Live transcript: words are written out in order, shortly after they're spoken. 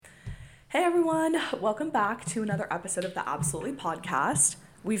Hey everyone, welcome back to another episode of the Absolutely Podcast.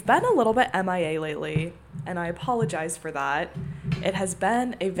 We've been a little bit MIA lately, and I apologize for that. It has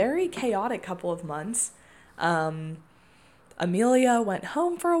been a very chaotic couple of months. Amelia went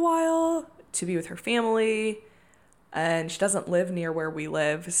home for a while to be with her family, and she doesn't live near where we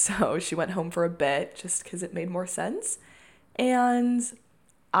live, so she went home for a bit just because it made more sense. And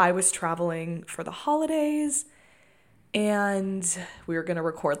I was traveling for the holidays, and we were going to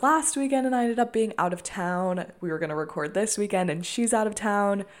record last weekend and I ended up being out of town. We were going to record this weekend and she's out of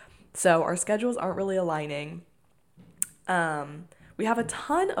town. So our schedules aren't really aligning. We have a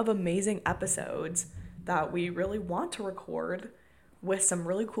ton of amazing episodes that we really want to record with some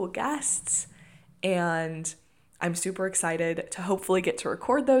really cool guests. And I'm super excited to hopefully get to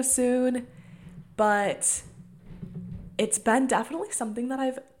record those soon. But it's been definitely something that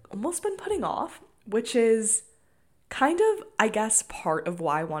I've almost been putting off, which is kind of, I guess, part of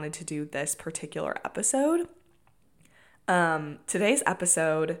why I wanted to do this particular episode. Today's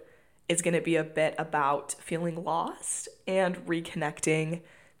episode is going to be a bit about feeling lost and reconnecting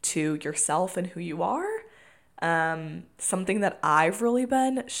to yourself and who you are. Something that I've really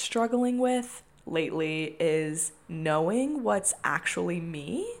been struggling with lately is knowing what's actually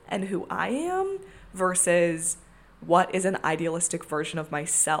me and who I am versus what is an idealistic version of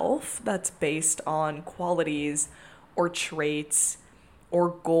myself that's based on qualities or traits or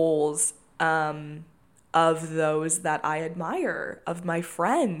goals of those that I admire, of my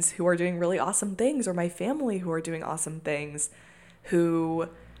friends who are doing really awesome things, or my family who are doing awesome things, who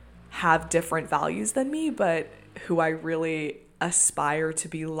have different values than me, but who I really aspire to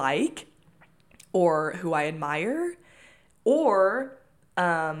be like, or who I admire, or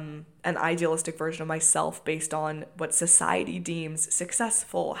an idealistic version of myself based on what society deems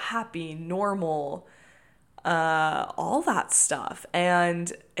successful, happy, normal, all that stuff.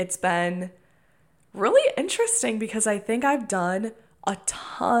 And it's been really interesting because I think I've done a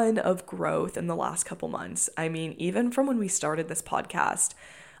ton of growth in the last couple months. I mean, even from when we started this podcast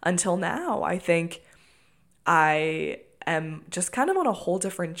until now, I think I am just kind of on a whole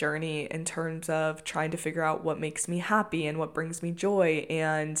different journey in terms of trying to figure out what makes me happy and what brings me joy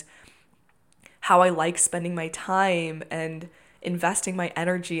and how I like spending my time and investing my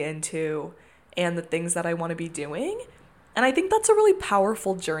energy into and the things that I want to be doing. And I think that's a really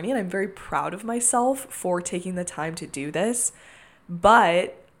powerful journey, and I'm very proud of myself for taking the time to do this.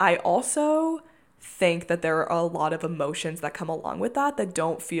 But I also think that there are a lot of emotions that come along with that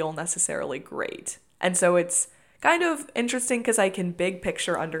don't feel necessarily great. And so it's kind of interesting because I can big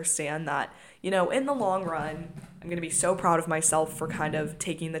picture understand that, in the long run, I'm going to be so proud of myself for kind of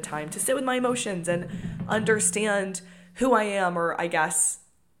taking the time to sit with my emotions and understand who I am, or I guess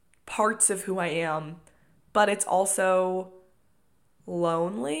parts of who I am, but it's also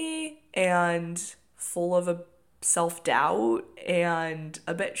lonely and full of a self-doubt and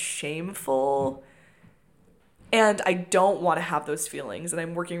a bit shameful. And I don't want to have those feelings, and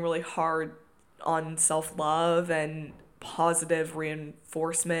I'm working really hard on self-love and positive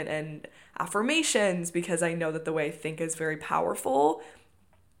reinforcement and affirmations because I know that the way I think is very powerful.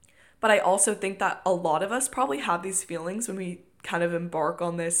 But I also think that a lot of us probably have these feelings when we kind of embark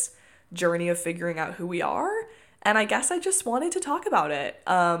on this journey of figuring out who we are. And I guess I just wanted to talk about it.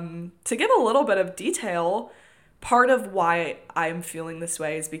 To give a little bit of detail, part of why I'm feeling this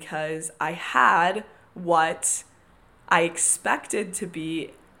way is because I had what I expected to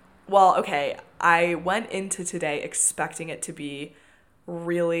be, I went into today expecting it to be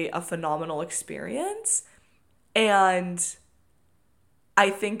really a phenomenal experience. And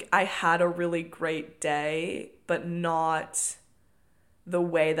I think I had a really great day, but not the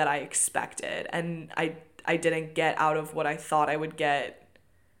way that I expected. And I didn't get out of what I thought I would get.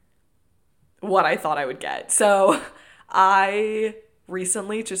 So I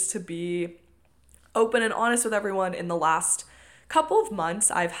recently, just to be open and honest with everyone, in the last couple of months,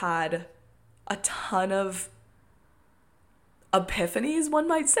 I've had a ton of epiphanies, one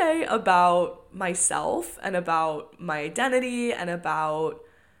might say, about myself and about my identity and about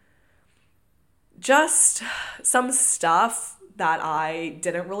just some stuff that I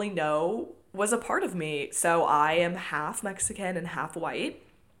didn't really know was a part of me. So I am half Mexican and half white,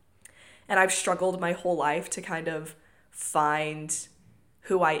 and I've struggled my whole life to kind of find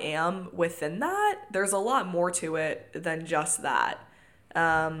who I am within that. There's a lot more to it than just that.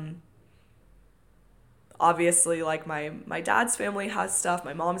 Obviously, like my dad's family has stuff,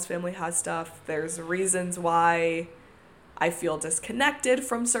 my mom's family has stuff. There's reasons why I feel disconnected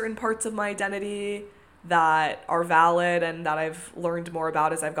from certain parts of my identity that are valid and that I've learned more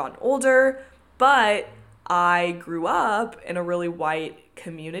about as I've gotten older. But I grew up in a really white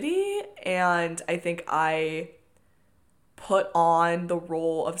community, and I think I put on the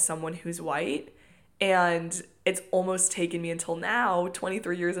role of someone who's white, and it's almost taken me until now,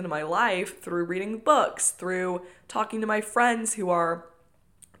 23 years into my life, through reading books, through talking to my friends who are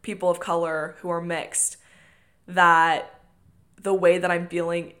people of color, who are mixed, that the way that I'm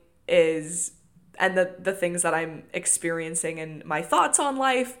feeling is, and the things that I'm experiencing and my thoughts on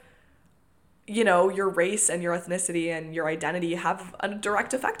life, you know, your race and your ethnicity and your identity have a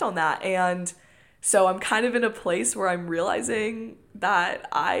direct effect on that. And so I'm kind of in a place where I'm realizing that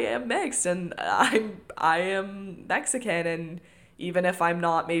I am mixed, and I am Mexican, and even if I'm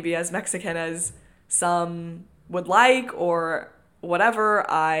not maybe as Mexican as some would like or whatever,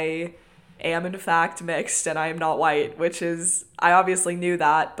 I am in fact mixed, and I am not white, which is, I obviously knew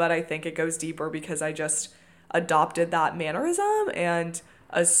that, but I think it goes deeper because I just adopted that mannerism and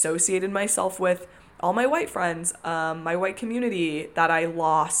associated myself with all my white friends, my white community, that I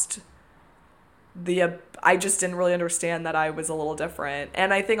lost I just didn't really understand that I was a little different.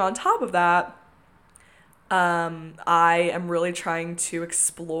 And I think on top of that, I am really trying to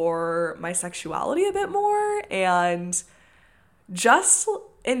explore my sexuality a bit more and just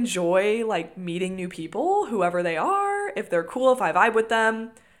enjoy like meeting new people, whoever they are, if they're cool, if I vibe with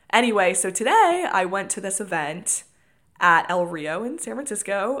them. Anyway, so today I went to this event at El Rio in San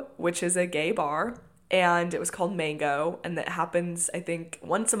Francisco, which is a gay bar, and it was called Mango, and that happens, I think,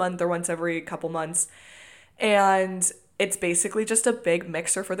 once a month or once every couple months. And it's basically just a big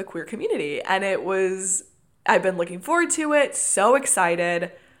mixer for the queer community. And I've been looking forward to it, so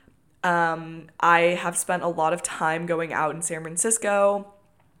excited. I have spent a lot of time going out in San Francisco,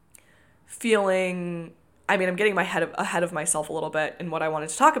 I'm getting ahead of myself a little bit in what I wanted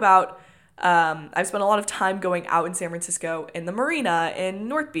to talk about. I've spent a lot of time going out in San Francisco in the marina in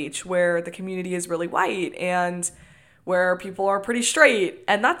North Beach, where the community is really white and where people are pretty straight,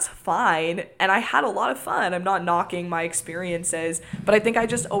 and that's fine. And I had a lot of fun. I'm not knocking my experiences, but I think I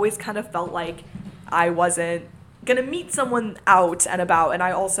just always kind of felt like I wasn't gonna meet someone out and about, and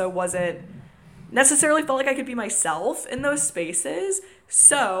I also wasn't necessarily felt like I could be myself in those spaces.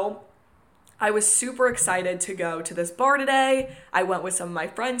 So I was super excited to go to this bar today. I went with some of my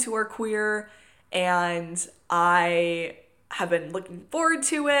friends who are queer, and I have been looking forward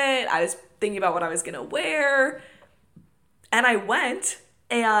to it. I was thinking about what I was gonna wear, and I went,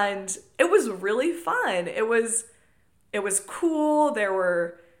 and it was really fun. It was cool. There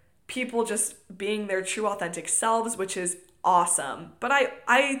were people just being their true authentic selves, which is awesome. But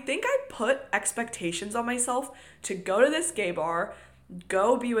I think I put expectations on myself to go to this gay bar,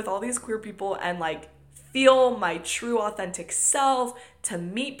 go be with all these queer people, and like feel my true authentic self, to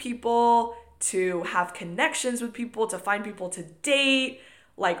meet people, to have connections with people, to find people to date,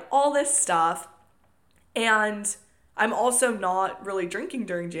 like all this stuff. And I'm also not really drinking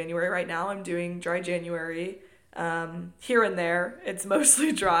during January right now. I'm doing dry January here and there. It's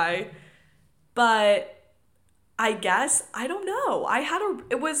mostly dry. But I guess, I don't know.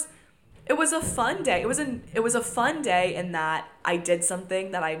 It was a fun day. It was a fun day in that I did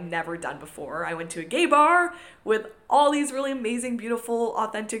something that I've never done before. I went to a gay bar with all these really amazing, beautiful,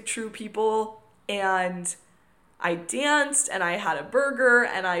 authentic, true people, and I danced, and I had a burger,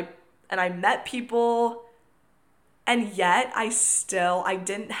 and I met people. And yet I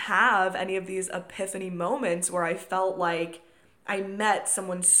didn't have any of these epiphany moments where I felt like I met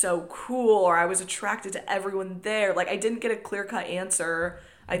someone so cool, or I was attracted to everyone there. Like, I didn't get a clear-cut answer,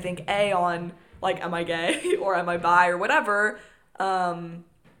 I think, on, like, am I gay or am I bi or whatever,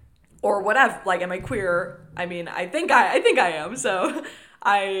 or whatever, like, am I queer? I mean, I think I am, so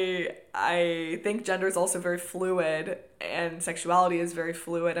I think gender is also very fluid, and sexuality is very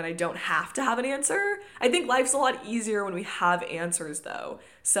fluid, and I don't have to have an answer. I think life's a lot easier when we have answers, though.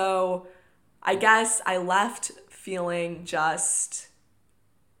 So I guess I left feeling just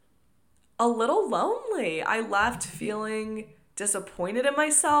a little lonely. I left feeling disappointed in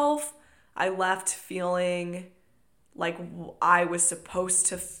myself. I left feeling like I was supposed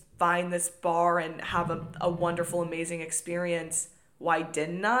to find this bar and have a wonderful, amazing experience. Why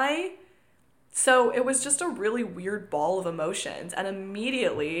didn't I? So it was just a really weird ball of emotions. And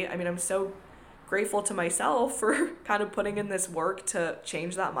immediately, I'm so grateful to myself for kind of putting in this work to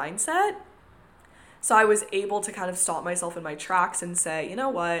change that mindset. So I was able to kind of stop myself in my tracks and say, you know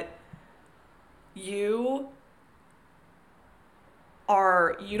what? You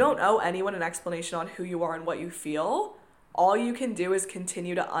don't owe anyone an explanation on who you are and what you feel. All you can do is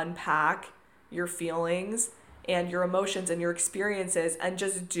continue to unpack your feelings and your emotions and your experiences, and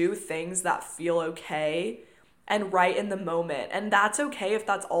just do things that feel okay and right in the moment. And that's okay if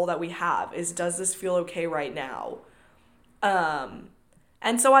that's all that we have, is, does this feel okay right now?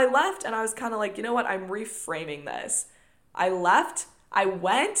 And so I left and I was kind of like, you know what? I'm reframing this. I left, I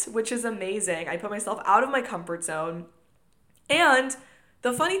went, which is amazing. I put myself out of my comfort zone. And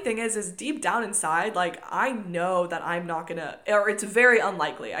the funny thing is deep down inside, like, I know that I'm not gonna, or it's very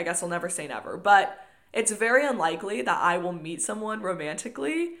unlikely. I guess I'll never say never, but it's very unlikely that I will meet someone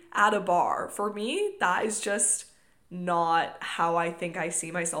romantically at a bar. For me, that is just not how I think I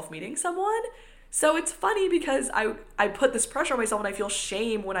see myself meeting someone. So it's funny because I put this pressure on myself and I feel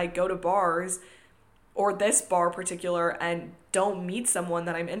shame when I go to bars or this bar particular and don't meet someone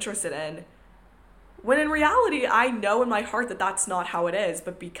that I'm interested in. When in reality, I know in my heart that that's not how it is,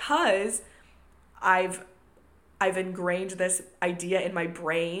 but because I've I've ingrained this idea in my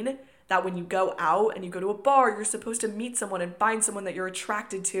brain that when you go out and you go to a bar, you're supposed to meet someone and find someone that you're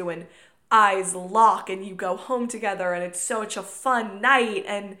attracted to and eyes lock and you go home together and it's such a fun night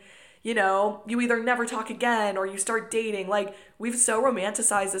and you either never talk again or you start dating. Like, we've so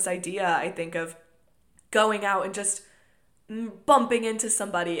romanticized this idea, I think, of going out and just bumping into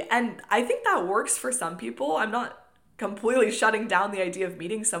somebody. And I think that works for some people. I'm not completely shutting down the idea of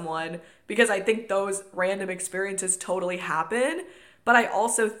meeting someone because I think those random experiences totally happen. But I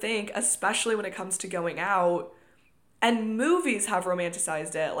also think, especially when it comes to going out, and movies have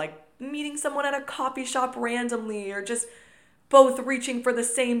romanticized it, like meeting someone at a coffee shop randomly, or just both reaching for the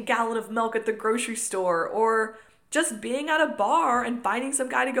same gallon of milk at the grocery store, or just being at a bar and finding some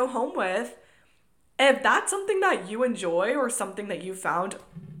guy to go home with. If that's something that you enjoy or something that you found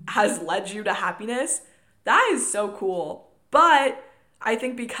has led you to happiness, that is so cool. But I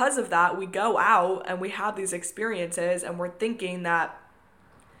think because of that, we go out and we have these experiences and we're thinking that,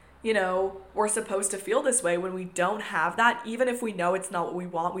 we're supposed to feel this way when we don't have that. Even if we know it's not what we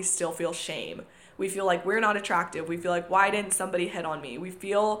want, we still feel shame. We feel like we're not attractive. We feel like, why didn't somebody hit on me? We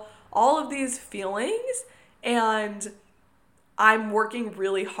feel all of these feelings, and I'm working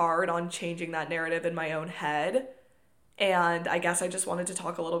really hard on changing that narrative in my own head. And I guess I just wanted to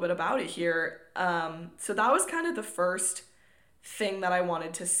talk a little bit about it here. So that was kind of the first thing that I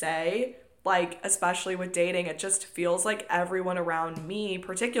wanted to say. Like, especially with dating, it just feels like everyone around me,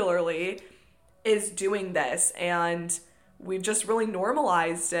 particularly, is doing this. And we've just really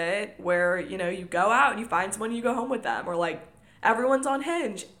normalized it where, you go out and you find someone and you go home with them. Or like, everyone's on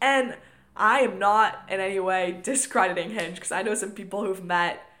Hinge. And I am not in any way discrediting Hinge because I know some people who've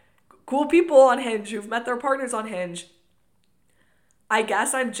met cool people on Hinge, who've met their partners on Hinge. I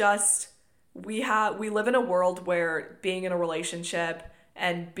guess we live in a world where being in a relationship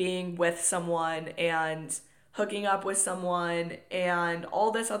and being with someone and hooking up with someone and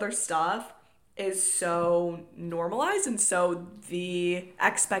all this other stuff is so normalized. And so the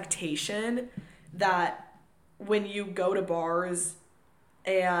expectation that when you go to bars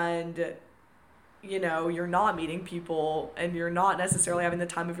and you're not meeting people and you're not necessarily having the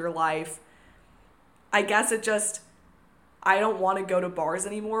time of your life, I guess I don't want to go to bars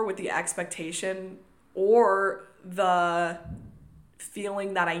anymore with the expectation or the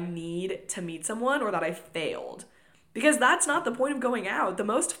feeling that I need to meet someone or that I failed. Because that's not the point of going out. The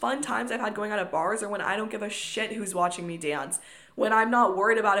most fun times I've had going out at bars are when I don't give a shit who's watching me dance. When I'm not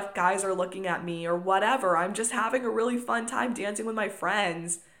worried about if guys are looking at me or whatever. I'm just having a really fun time dancing with my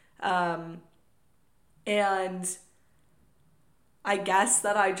friends. And I guess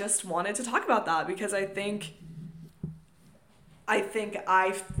that I just wanted to talk about that because I think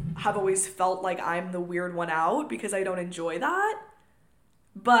I have always felt like I'm the weird one out because I don't enjoy that.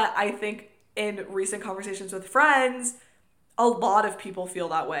 But I think in recent conversations with friends, a lot of people feel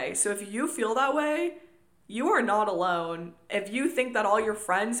that way. So if you feel that way, you are not alone. If you think that all your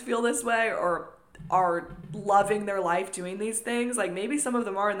friends feel this way or are loving their life doing these things, like maybe some of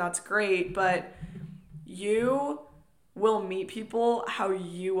them are and that's great, but you will meet people how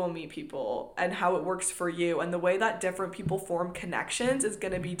you will meet people and how it works for you. And the way that different people form connections is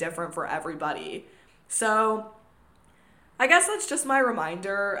going to be different for everybody. So I guess that's just my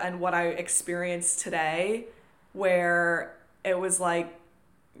reminder and what I experienced today, where it was like,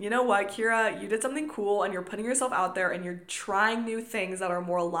 you know what, Kiera, you did something cool and you're putting yourself out there and you're trying new things that are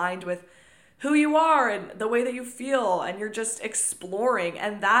more aligned with who you are and the way that you feel, and you're just exploring,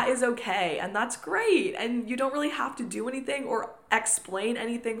 and that is okay and that's great, and you don't really have to do anything or explain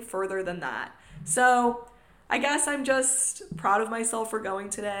anything further than that. So I guess I'm just proud of myself for going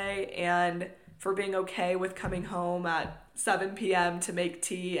today and for being okay with coming home at 7 p.m. to make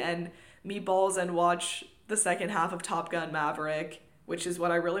tea and meatballs and watch the second half of Top Gun Maverick, which is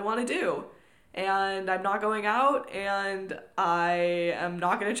what I really want to do. And I'm not going out, and I am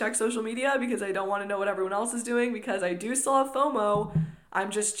not going to check social media because I don't want to know what everyone else is doing because I do still have FOMO.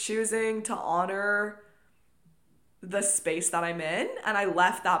 I'm just choosing to honor the space that I'm in. And I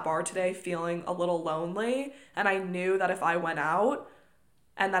left that bar today feeling a little lonely. And I knew that if I went out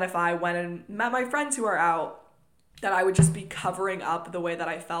and that if I went and met my friends who are out, that I would just be covering up the way that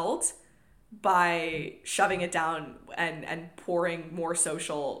I felt by shoving it down and pouring more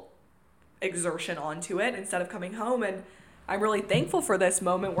social exertion onto it instead of coming home. And I'm really thankful for this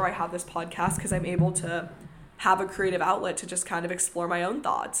moment where I have this podcast because I'm able to have a creative outlet to just kind of explore my own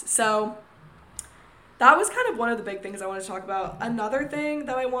thoughts. So that was kind of one of the big things I wanted to talk about. Another thing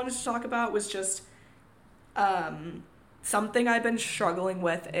that I wanted to talk about was just something I've been struggling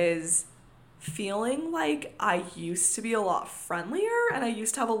with is feeling like I used to be a lot friendlier and I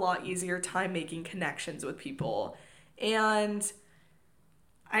used to have a lot easier time making connections with people. And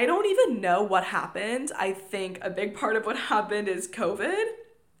I don't even know what happened. I think a big part of what happened is COVID.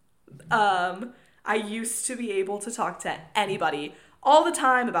 I used to be able to talk to anybody all the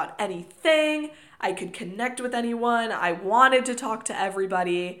time about anything. I could connect with anyone. I wanted to talk to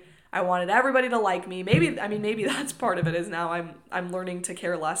everybody. I wanted everybody to like me. Maybe that's part of it is now I'm learning to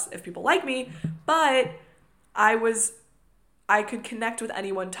care less if people like me, but I could connect with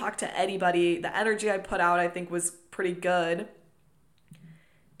anyone, talk to anybody. The energy I put out I think was pretty good.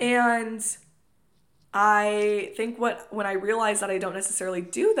 And I think when I realized that I don't necessarily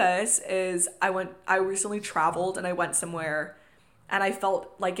do this is I recently traveled and I went somewhere and I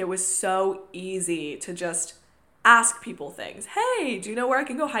felt like it was so easy to just ask people things. Hey, do you know where I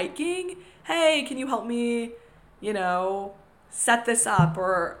can go hiking? Hey, can you help me, set this up?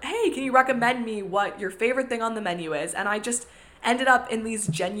 Or, hey, can you recommend me what your favorite thing on the menu is? And I just ended up in these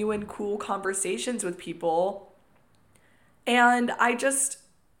genuine, cool conversations with people. And I just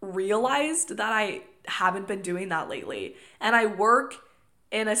realized that I haven't been doing that lately. And I work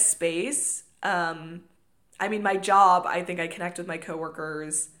in a space, my job, I think I connect with my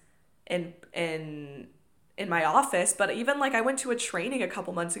coworkers in my office, but even like I went to a training a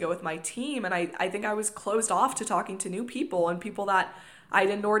couple months ago with my team and I think I was closed off to talking to new people and people that I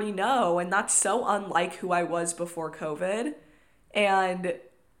didn't already know. And that's so unlike who I was before COVID. And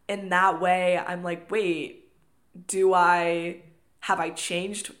in that way, I'm like, wait, have I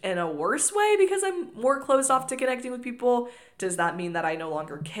changed in a worse way because I'm more closed off to connecting with people? Does that mean that I no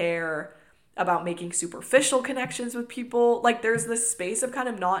longer care about making superficial connections with people? Like there's this space of kind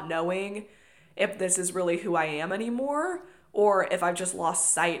of not knowing if this is really who I am anymore or if I've just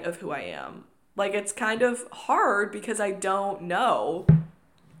lost sight of who I am. Like it's kind of hard because I don't know.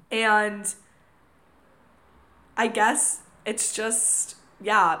 And I guess it's just,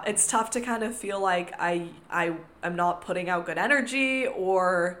 it's tough to kind of feel like I'm not putting out good energy,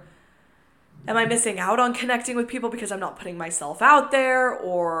 or am I missing out on connecting with people because I'm not putting myself out there,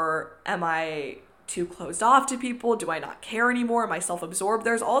 or am I too closed off to people? Do I not care anymore? Am I self-absorbed?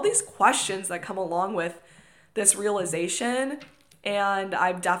 There's all these questions that come along with this realization, and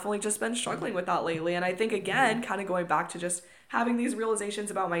I've definitely just been struggling with that lately. And I think, again, kind of going back to just having these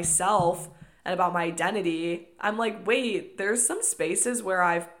realizations about myself and about my identity, I'm like, wait, there's some spaces where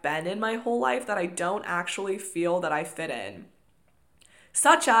I've been in my whole life that I don't actually feel that I fit in.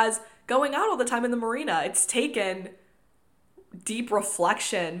 Such as going out all the time in the marina. It's taken deep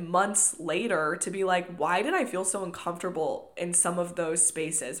reflection months later to be like, why did I feel so uncomfortable in some of those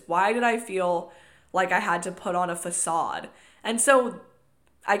spaces? Why did I feel like I had to put on a facade? And so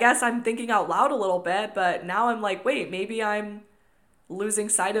I guess I'm thinking out loud a little bit, but now I'm like, wait, maybe I'm losing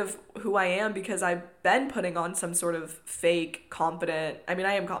sight of who I am because I've been putting on some sort of fake confident. I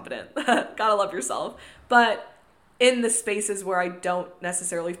am confident. Gotta love yourself. But in the spaces where I don't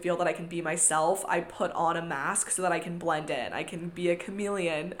necessarily feel that I can be myself, I put on a mask so that I can blend in. I can be a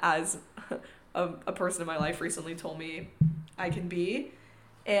chameleon, as a person in my life recently told me I can be.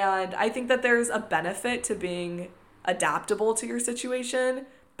 And I think that there's a benefit to being adaptable to your situation,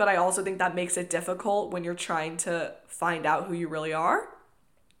 but I also think that makes it difficult when you're trying to find out who you really are.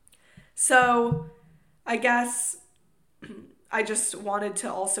 So I guess I just wanted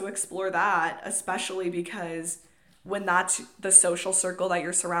to also explore that, especially because when that's the social circle that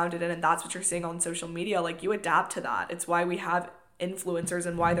you're surrounded in and that's what you're seeing on social media, like you adapt to that. It's why we have influencers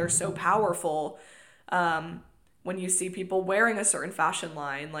and why they're so powerful. When you see people wearing a certain fashion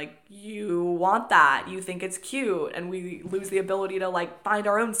line, like you want that, you think it's cute, and we lose the ability to like find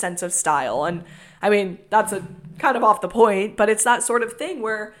our own sense of style. And that's a kind of off the point, but it's that sort of thing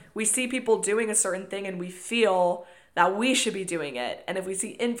where we see people doing a certain thing and we feel that we should be doing it. And if we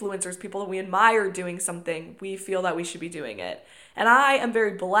see influencers, people that we admire doing something, we feel that we should be doing it. And I am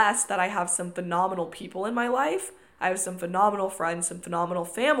very blessed that I have some phenomenal people in my life. I have some phenomenal friends, some phenomenal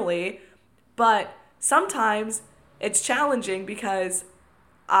family, but sometimes it's challenging because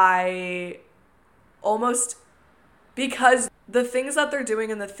I almost because the things that they're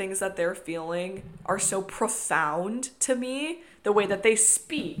doing and the things that they're feeling are so profound to me. The way that they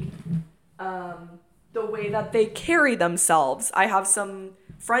speak, the way that they carry themselves. I have some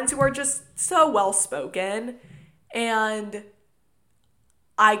friends who are just so well spoken, and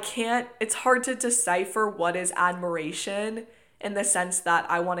it's hard to decipher what is admiration in the sense that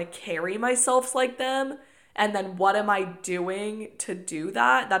I want to carry myself like them. And then what am I doing to do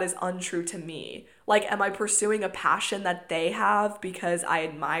that? That is untrue to me. Like, am I pursuing a passion that they have because I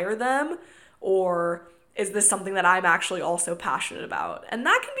admire them? Or is this something that I'm actually also passionate about? And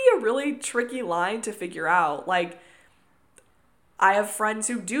that can be a really tricky line to figure out. Like, I have friends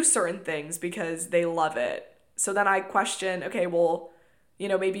who do certain things because they love it. So then I question, okay, well,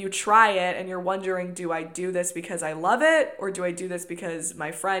 maybe you try it and you're wondering, do I do this because I love it? Or do I do this because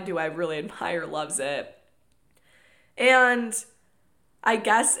my friend who I really admire loves it? And I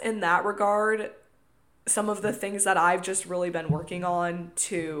guess in that regard, some of the things that I've just really been working on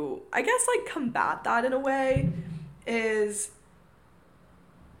to, I guess, like combat that in a way is,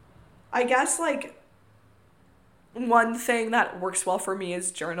 I guess, like, one thing that works well for me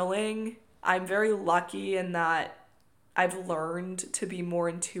is journaling. I'm very lucky in that I've learned to be more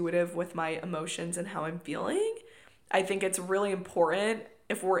intuitive with my emotions and how I'm feeling. I think it's really important,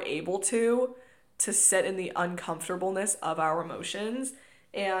 if we're able to sit in the uncomfortableness of our emotions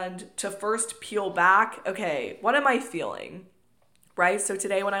and to first peel back, okay, what am I feeling? Right? So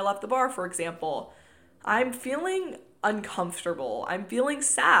today when I left the bar, for example, I'm feeling uncomfortable. I'm feeling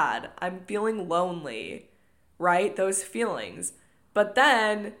sad. I'm feeling lonely, right? Those feelings. But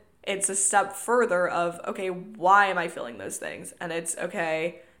then it's a step further of, okay, why am I feeling those things? And it's,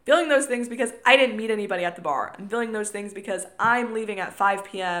 okay, feeling those things because I didn't meet anybody at the bar. I'm feeling those things because I'm leaving at 5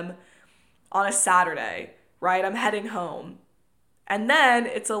 p.m. on a Saturday, right? I'm heading home. And then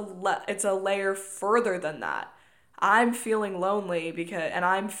it's a layer further than that. I'm feeling lonely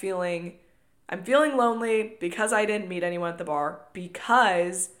I'm feeling lonely because I didn't meet anyone at the bar,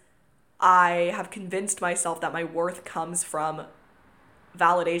 because I have convinced myself that my worth comes from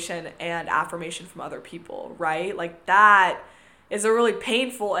validation and affirmation from other people, right? Like, that is a really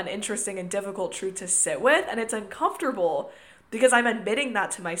painful and interesting and difficult truth to sit with, and it's uncomfortable because I'm admitting that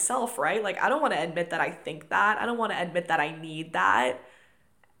to myself, right? Like, I don't want to admit that I think that. I don't want to admit that I need that.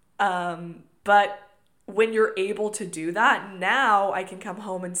 But when you're able to do that, now I can come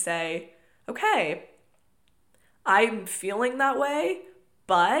home and say, okay, I'm feeling that way,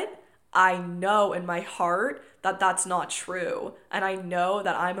 but I know in my heart that that's not true. And I know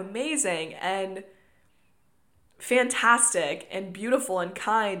that I'm amazing and fantastic and beautiful and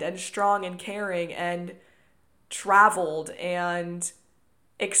kind and strong and caring and traveled and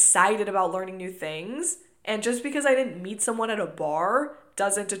excited about learning new things. And just because I didn't meet someone at a bar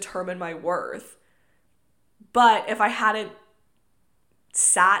doesn't determine my worth. But if I hadn't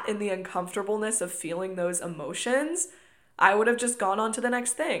sat in the uncomfortableness of feeling those emotions, I would have just gone on to the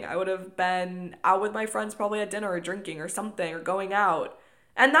next thing. I would have been out with my friends, probably at dinner or drinking or something, or going out.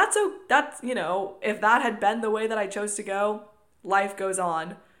 And that's, if that had been the way that I chose to go, life goes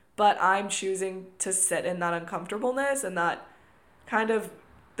on. But I'm choosing to sit in that uncomfortableness and that kind of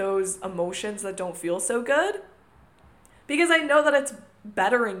those emotions that don't feel so good, because I know that it's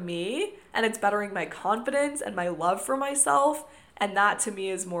bettering me and it's bettering my confidence and my love for myself. And that to me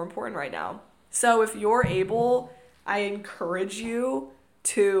is more important right now. So if you're able, I encourage you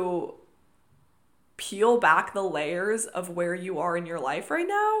to peel back the layers of where you are in your life right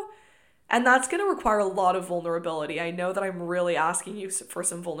now. And that's going to require a lot of vulnerability. I know that I'm really asking you for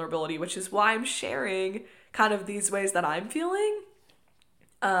some vulnerability, which is why I'm sharing kind of these ways that I'm feeling.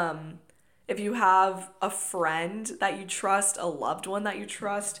 If you have a friend that you trust, a loved one that you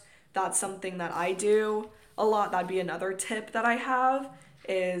trust, that's something that I do a lot. That'd be another tip that I have,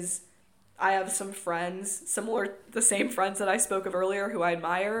 is I have some friends, the same friends that I spoke of earlier, who I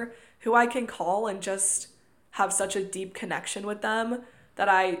admire, who I can call and just have such a deep connection with them that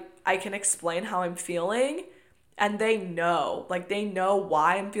I can explain how I'm feeling, and they know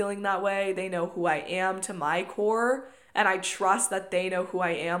why I'm feeling that way. They know who I am to my core, and I trust that they know who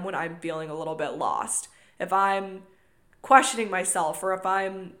I am when I'm feeling a little bit lost. If I'm questioning myself or if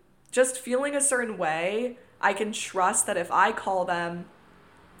I'm just feeling a certain way, I can trust that if I call them,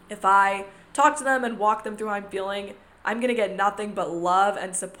 if I talk to them and walk them through how I'm feeling, I'm going to get nothing but love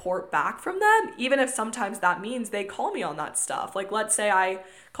and support back from them, even if sometimes that means they call me on that stuff. Like, let's say I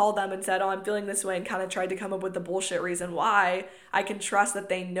called them and said, oh, I'm feeling this way, and kind of tried to come up with the bullshit reason why. I can trust that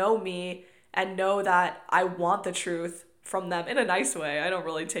they know me and know that I want the truth from them in a nice way. I don't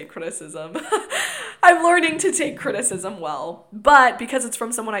really take criticism. I I'm learning to take criticism well. But because it's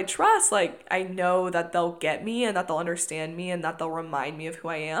from someone I trust, like, I know that they'll get me and that they'll understand me and that they'll remind me of who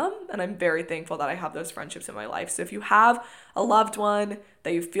I am. And I'm very thankful that I have those friendships in my life. So if you have a loved one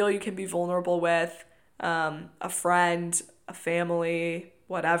that you feel you can be vulnerable with, a friend, a family,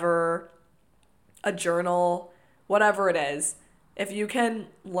 whatever, a journal, whatever it is, if you can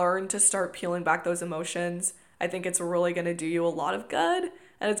learn to start peeling back those emotions, I think it's really going to do you a lot of good,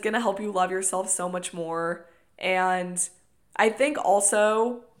 and it's going to help you love yourself so much more. And I think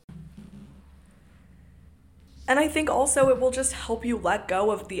also it will just help you let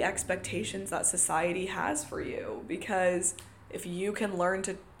go of the expectations that society has for you, because if you can learn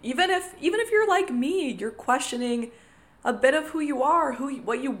to, even if you're like me, you're questioning a bit of who you are,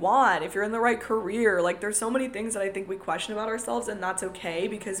 what you want, if you're in the right career. Like, there's so many things that I think we question about ourselves, and that's okay,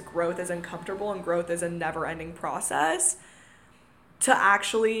 because growth is uncomfortable and growth is a never-ending process. To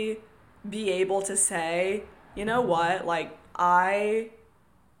actually be able to say, you know what, like, I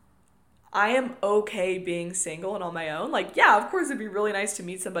am okay being single and on my own. Like, yeah, of course it'd be really nice to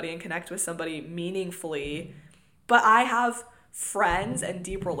meet somebody and connect with somebody meaningfully, but I have friends and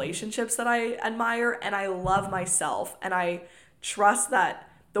deep relationships that I admire, and I love myself, and I trust that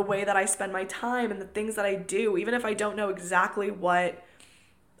the way that I spend my time and the things that I do, even if I don't know exactly what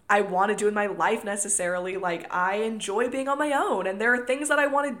I want to do in my life necessarily, like, I enjoy being on my own, and there are things that I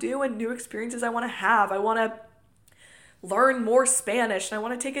want to do and new experiences I want to have. I want to learn more Spanish, and I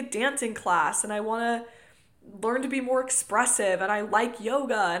want to take a dancing class, and I want to learn to be more expressive, and I like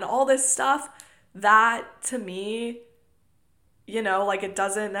yoga and all this stuff. That, to me, like, it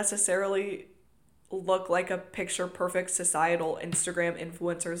doesn't necessarily look like a picture perfect societal Instagram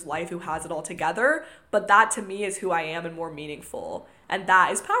influencer's life who has it all together, but that to me is who I am and more meaningful, and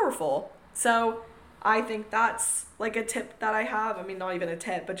that is powerful. So I think that's like a tip that I have. I mean, not even a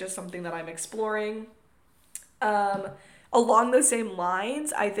tip, but just something that I'm exploring. Along those same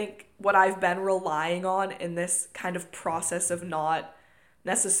lines, I think what I've been relying on in this kind of process of not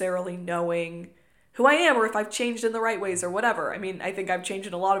necessarily knowing who I am, or if I've changed in the right ways or whatever. I mean, I think I've changed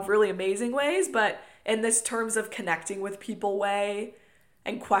in a lot of really amazing ways, but in this terms of connecting with people way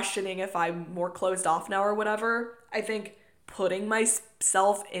and questioning if I'm more closed off now or whatever, I think putting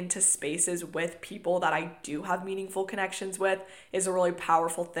myself into spaces with people that I do have meaningful connections with is a really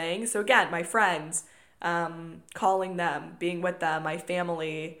powerful thing. So again, my friends, calling them, being with them, my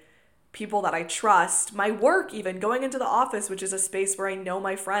family, people that I trust, my work, even going into the office, which is a space where I know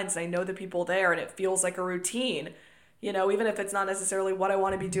my friends and I know the people there, and it feels like a routine. Even if it's not necessarily what I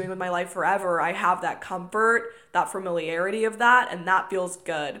want to be doing with my life forever, I have that comfort, that familiarity of that, and that feels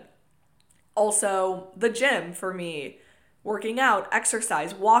good. Also, the gym for me, working out,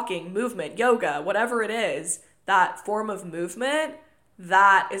 exercise, walking, movement, yoga, whatever it is, that form of movement,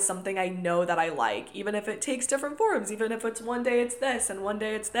 that is something I know that I like, even if it takes different forms, even if it's one day it's this and one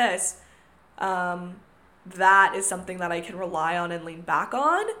day it's this. That is something that I can rely on and lean back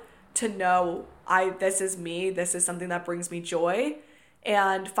on to know this is me, this is something that brings me joy.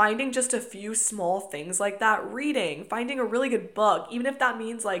 And finding just a few small things like that, reading, finding a really good book, even if that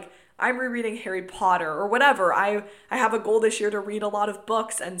means like I'm rereading Harry Potter or whatever. I have a goal this year to read a lot of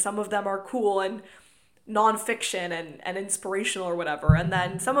books, and some of them are cool and nonfiction and inspirational or whatever. And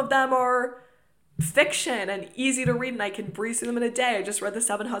then some of them are fiction and easy to read, and I can breeze through them in a day. I just read The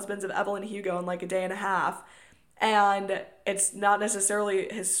Seven Husbands of Evelyn Hugo in like a day and a half. And it's not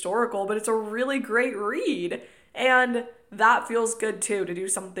necessarily historical, but it's a really great read. And that feels good too, to do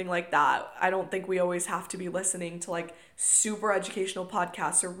something like that. I don't think we always have to be listening to like super educational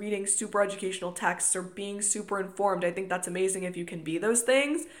podcasts or reading super educational texts or being super informed. I think that's amazing if you can be those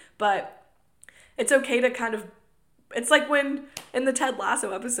things, but it's okay to kind of, it's like when in the Ted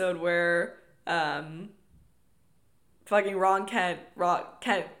Lasso episode where fucking Roy Kent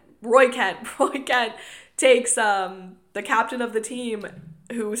takes the captain of the team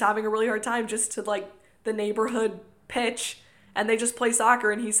who's having a really hard time just to like the neighborhood pitch, and they just play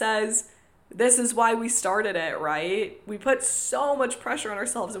soccer, and he says, this is why we started it, right? We put so much pressure on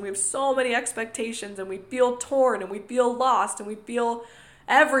ourselves, and we have so many expectations, and we feel torn, and we feel lost, and we feel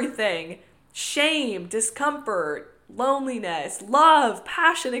everything. Shame, discomfort, loneliness, love,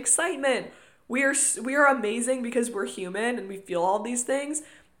 passion, excitement. We are amazing because we're human and we feel all these things,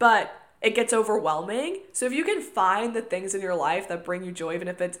 but it gets overwhelming. So if you can find the things in your life that bring you joy, even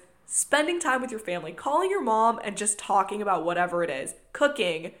if it's spending time with your family, calling your mom and just talking about whatever it is,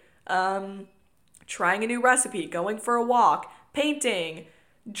 cooking, trying a new recipe, going for a walk, painting,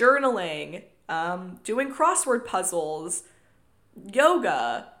 journaling, doing crossword puzzles,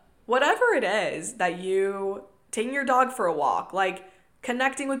 yoga, whatever it is that taking your dog for a walk, like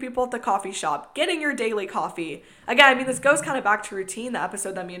connecting with people at the coffee shop, getting your daily coffee. Again, I mean, this goes kind of back to routine, the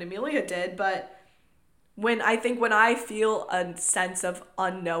episode that me and Amelia did, but when I feel a sense of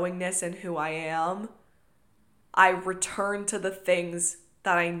unknowingness in who I am, I return to the things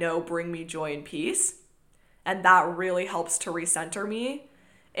that I know bring me joy and peace. And that really helps to recenter me,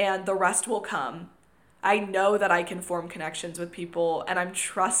 and the rest will come. I know that I can form connections with people, and I'm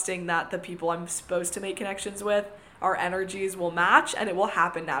trusting that the people I'm supposed to make connections with, our energies will match and it will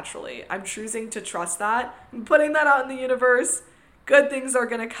happen naturally. I'm choosing to trust that. I'm putting that out in the universe. Good things are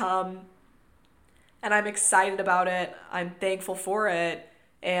going to come. And I'm excited about it. I'm thankful for it.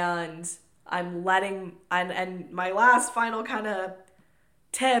 And I'm letting, and my last final kind of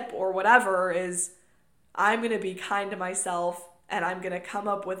tip or whatever is I'm going to be kind to myself, and I'm going to come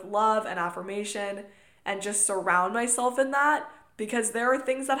up with love and affirmation and just surround myself in that, because there are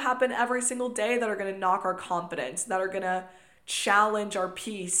things that happen every single day that are going to knock our confidence, that are going to challenge our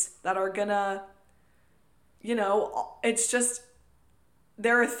peace, that are going to, it's just,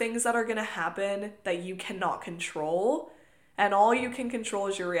 there are things that are going to happen that you cannot control, and all you can control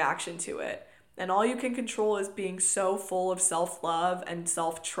is your reaction to it. And all you can control is being so full of self-love and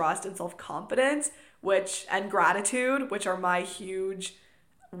self-trust and self-confidence, and gratitude, which are my huge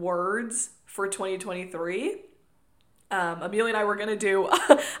words for 2023. Amelia and I were going to do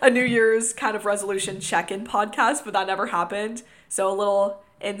a New Year's kind of resolution check-in podcast, but that never happened. So a little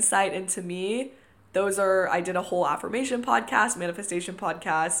insight into me. I did a whole affirmation podcast, manifestation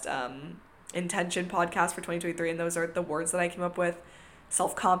podcast, intention podcast for 2023. And those are the words that I came up with: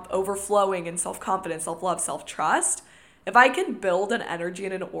 overflowing and self-confidence, self-love, self-trust. If I can build an energy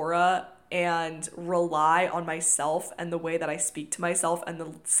and an aura and rely on myself and the way that I speak to myself and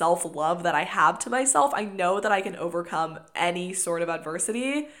the self-love that I have to myself, I know that I can overcome any sort of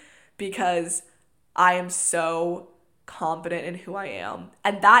adversity, because I am so confident in who I am.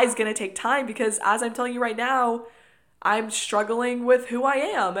 And that is going to take time, because as I'm telling you right now, I'm struggling with who I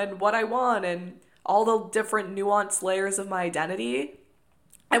am and what I want and all the different nuanced layers of my identity.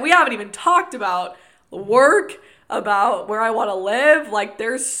 And we haven't even talked about work, about where I want to live. Like,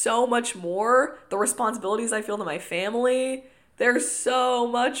 there's so much more. The responsibilities I feel to my family. There's so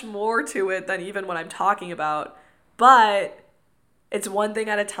much more to it than even what I'm talking about. But it's one thing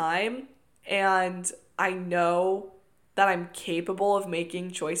at a time. And I know that I'm capable of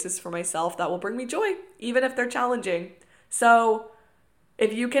making choices for myself that will bring me joy, even if they're challenging. So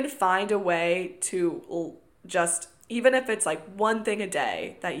if you can find a way to just, even if it's like one thing a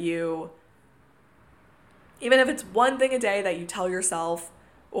day that you tell yourself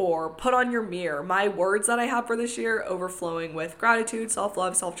or put on your mirror, my words that I have for this year: overflowing with gratitude,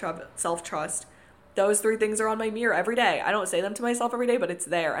 self-love, self-trust. Those 3 things are on my mirror every day. I don't say them to myself every day, but it's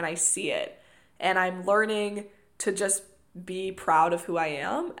there and I see it. And I'm learning to just be proud of who I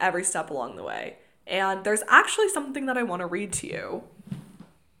am every step along the way. And there's actually something that I want to read to you.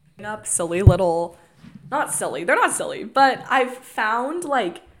 Up silly little, not silly, they're not silly, but I've found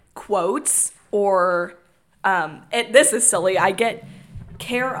like quotes or this is silly. I get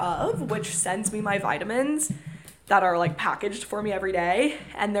Care of, which sends me my vitamins that are like packaged for me every day,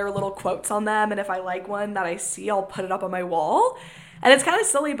 and there are little quotes on them, and if I like one that I see, I'll put it up on my wall. And it's kind of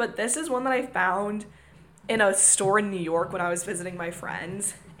silly, but this is one that I found in a store in New York when I was visiting my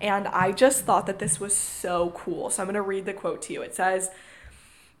friends, and I just thought that this was so cool. So I'm going to read the quote to you. It says,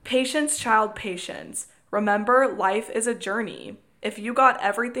 "Patience, child, patience. Remember, life is a journey. If you got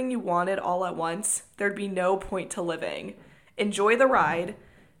everything you wanted all at once, there'd be no point to living. Enjoy the ride,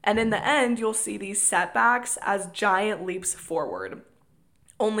 and in the end, you'll see these setbacks as giant leaps forward.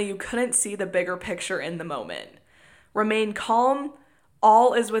 Only you couldn't see the bigger picture in the moment. Remain calm.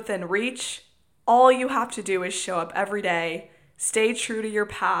 All is within reach. All you have to do is show up every day, stay true to your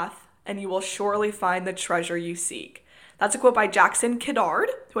path, and you will surely find the treasure you seek." That's a quote by Jackson Kiddard,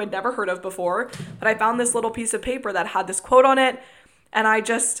 who I'd never heard of before, but I found this little piece of paper that had this quote on it, and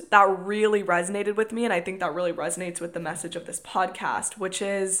that really resonated with me, and I think that really resonates with the message of this podcast, which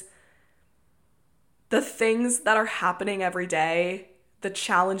is the things that are happening every day, the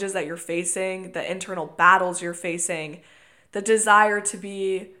challenges that you're facing, the internal battles you're facing, the desire to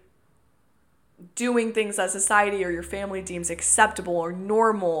be doing things that society or your family deems acceptable or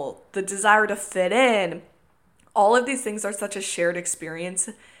normal, the desire to fit in. All of these things are such a shared experience,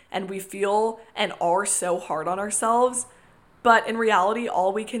 and we feel and are so hard on ourselves. But in reality,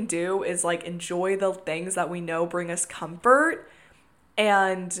 all we can do is like enjoy the things that we know bring us comfort,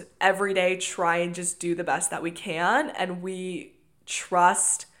 and every day try and just do the best that we can. And we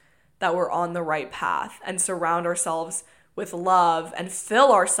trust that we're on the right path and surround ourselves with love and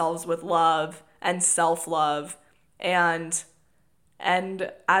fill ourselves with love and self-love and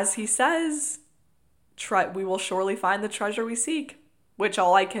And as he says, we will surely find the treasure we seek, which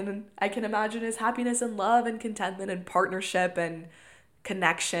all I can imagine is happiness and love and contentment and partnership and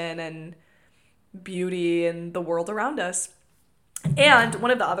connection and beauty in the world around us. And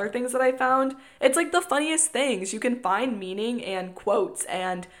one of the other things that I found, it's like the funniest things. You can find meaning and quotes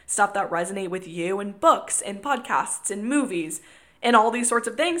and stuff that resonate with you in books and podcasts and movies and all these sorts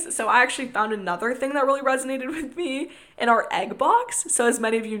of things. So I actually found another thing that really resonated with me in our egg box. So as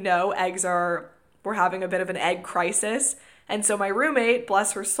many of you know, we're having a bit of an egg crisis. And so my roommate,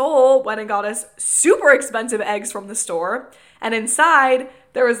 bless her soul, went and got us super expensive eggs from the store. And inside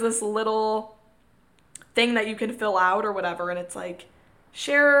there was this little thing that you can fill out or whatever, and it's like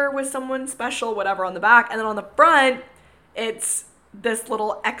share with someone special, whatever, on the back. And then on the front, it's this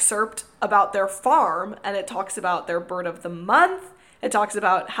little excerpt about their farm, and it talks about their bird of the month. It talks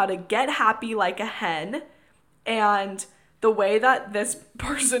about how to get happy like a hen. And the way that this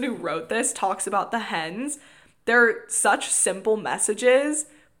person who wrote this talks about the hens, they're such simple messages,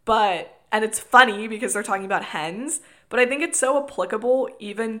 and it's funny because they're talking about hens, but I think it's so applicable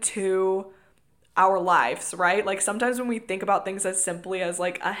even to our lives, right? Like sometimes when we think about things as simply as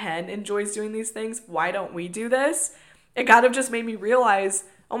like a hen enjoys doing these things, why don't we do this? It kind of just made me realize,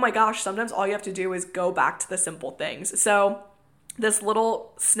 oh my gosh, sometimes all you have to do is go back to the simple things. So this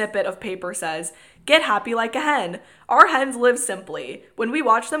little snippet of paper says, get happy like a hen. Our hens live simply. When we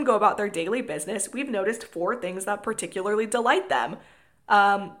watch them go about their daily business, we've noticed 4 things that particularly delight them.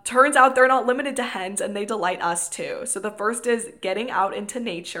 Turns out they're not limited to hens, and they delight us too. So the first is getting out into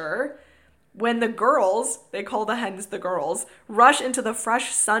nature. When the girls, they call the hens the girls, rush into the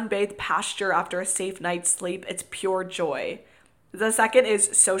fresh sun-bathed pasture after a safe night's sleep, it's pure joy. The second is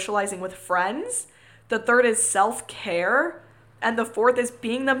socializing with friends. The third is self-care. And the fourth is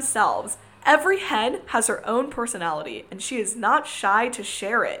being themselves. Every hen has her own personality, and she is not shy to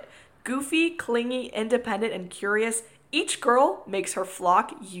share it. Goofy, clingy, independent, and curious, each girl makes her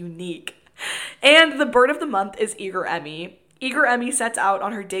flock unique. And the bird of the month is Eager Emmy. Eager Emmy sets out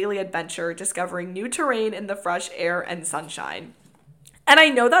on her daily adventure, discovering new terrain in the fresh air and sunshine. And I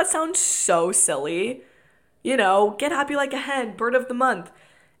know that sounds so silly. You know, get happy like a hen, bird of the month.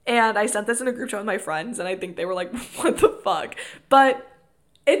 And I sent this in a group chat with my friends, and I think they were like, what the fuck? But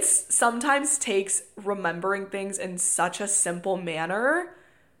it sometimes takes remembering things in such a simple manner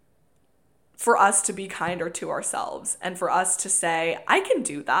for us to be kinder to ourselves and for us to say, I can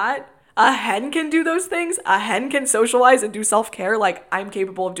do that. A hen can do those things. A hen can socialize and do self-care. Like, I'm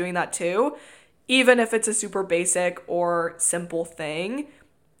capable of doing that too. Even if it's a super basic or simple thing,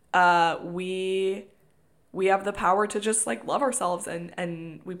 we have the power to just like love ourselves,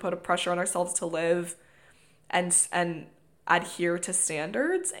 and we put a pressure on ourselves to live and adhere to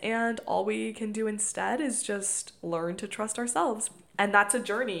standards. And all we can do instead is just learn to trust ourselves. And that's a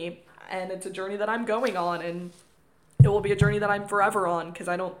journey, and it's a journey that I'm going on, and it will be a journey that I'm forever on, because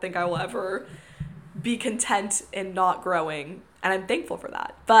I don't think I will ever be content in not growing. And I'm thankful for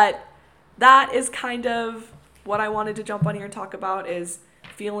that. But that is kind of what I wanted to jump on here and talk about, is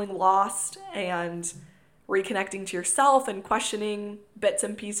feeling lost and reconnecting to yourself and questioning bits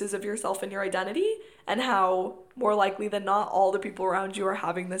and pieces of yourself and your identity, and how more likely than not all the people around you are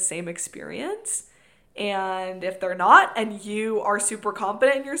having the same experience. And if they're not, and you are super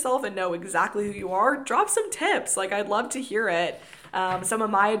confident in yourself and know exactly who you are, drop some tips. Like, I'd love to hear it. Some of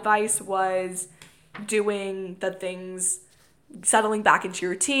my advice was doing the things, settling back into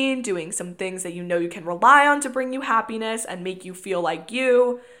your routine, doing some things that you know you can rely on to bring you happiness and make you feel like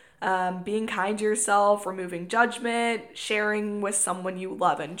you, being kind to yourself, removing judgment, sharing with someone you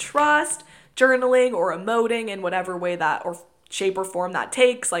love and trust, journaling or emoting in whatever way that or shape or form that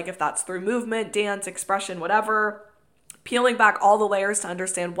takes, like if that's through movement, dance, expression, whatever, peeling back all the layers to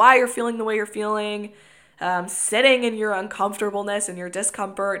understand why you're feeling the way you're feeling, sitting in your uncomfortableness and your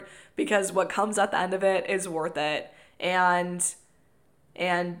discomfort, because what comes at the end of it is worth it, and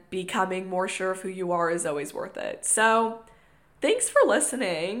becoming more sure of who you are is always worth it. So thanks for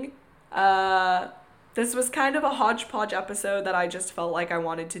listening. This was kind of a hodgepodge episode that I just felt like I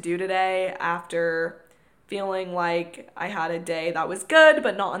wanted to do today after feeling like I had a day that was good,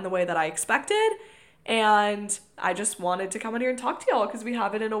 but not in the way that I expected. And I just wanted to come on here and talk to y'all because we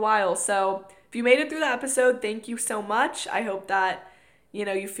haven't in a while. So if you made it through the episode, thank you so much. I hope that,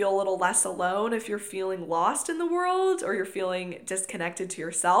 you feel a little less alone if you're feeling lost in the world or you're feeling disconnected to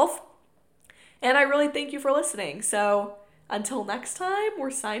yourself. And I really thank you for listening. So until next time, we're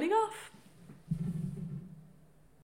signing off.